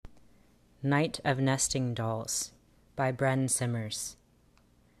Night of Nesting Dolls by Bren Simmers.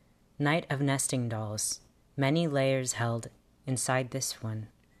 Night of nesting dolls, many layers held inside this one.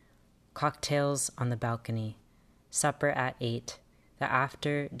 Cocktails on the balcony, supper at 8, the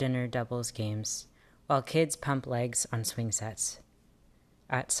after-dinner doubles games, while kids pump legs on swing sets.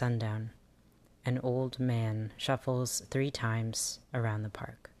 At sundown, an old man shuffles 3 times around the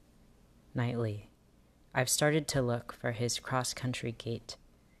park. Nightly, I've started to look for his cross-country gait,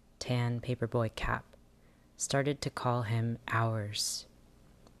 tan paperboy cap, started to call him ours.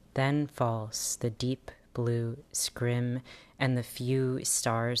 Then falls the deep blue scrim and the few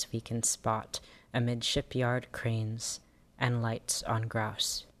stars we can spot amid shipyard cranes and lights on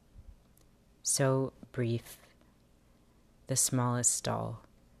grouse. So brief, the smallest doll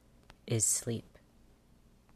is sleep.